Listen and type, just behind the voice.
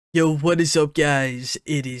Yo, what is up guys?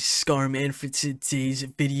 It is Skaarm, and for today's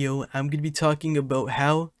video, I'm going to be talking about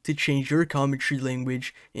how to change your commentary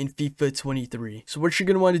language in FIFA 23. So what you're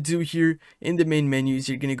going to want to do here in the main menu is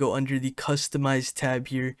you're going to go under the Customize tab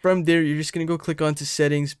here. From there, you're just going to go click onto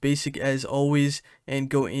Settings, basic as always, and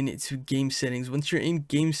go into Game Settings. Once you're in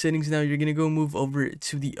Game Settings now, you're going to go move over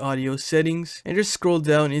to the Audio Settings, and just scroll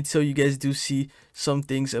down until you guys do see some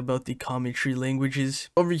things about the commentary languages.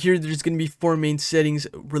 Over here, there's going to be 4 main settings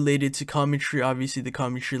related to commentary. Obviously, the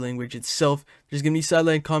commentary language itself. There's going to be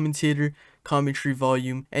sideline commentator, commentary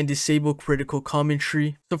volume, and disable critical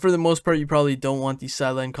commentary. So for the most part, you probably don't want the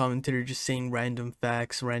sideline commentator just saying random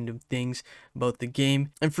facts, random things about the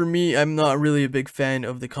game. And for me, I'm not really a big fan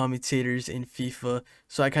of the commentators in FIFA,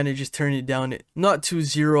 so I kind of just turn it down, not to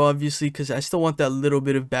 0 obviously, because I still want that little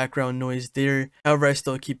bit of background noise there. However, I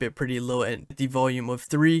still keep it pretty low at the volume of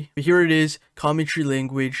 3. But here it is: commentary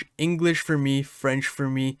language, English for me, French for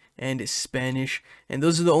me, and Spanish. And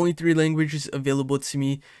those are the only 3 languages available to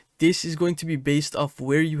me. This is going to be based off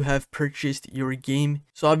where you have purchased your game.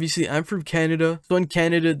 So obviously I'm from Canada. So in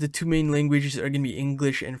Canada, the 2 main languages are going to be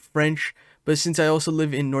English and French. But since I also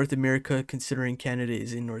live in North America, considering Canada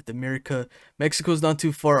is in North America, Mexico's not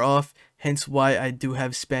too far off, hence why I do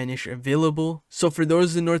have Spanish available. So for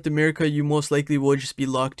those in North America, you most likely will just be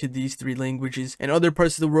locked to these 3 languages. And other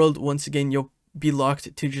parts of the world, once again, you'll be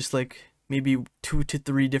locked to just like maybe 2 to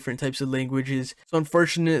 3 different types of languages. So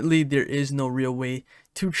unfortunately, there is no real way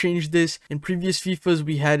to change this. In previous FIFAs,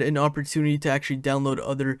 we had an opportunity to actually download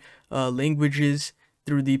other languages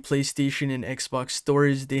through the PlayStation and Xbox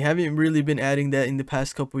stores. They haven't really been adding that in the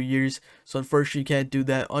past couple years, so unfortunately you can't do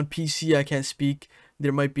that. On PC, I can't speak.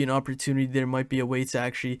 There might be an opportunity, there might be a way to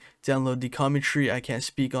actually download the commentary. I can't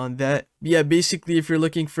speak on that. But yeah, basically if you're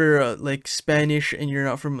looking for like Spanish and you're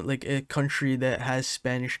not from like a country that has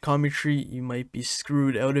Spanish commentary, you might be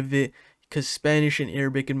screwed out of it, because Spanish and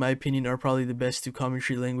Arabic, in my opinion, are probably the best 2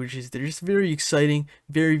 commentary languages. They're just very exciting,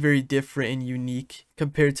 very different and unique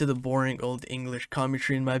compared to the boring old English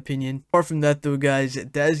commentary, in my opinion. Apart from that though guys,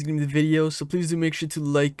 that is going to be the video, so please do make sure to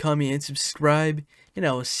like, comment, and subscribe, and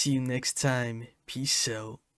I will see you next time. Peace out.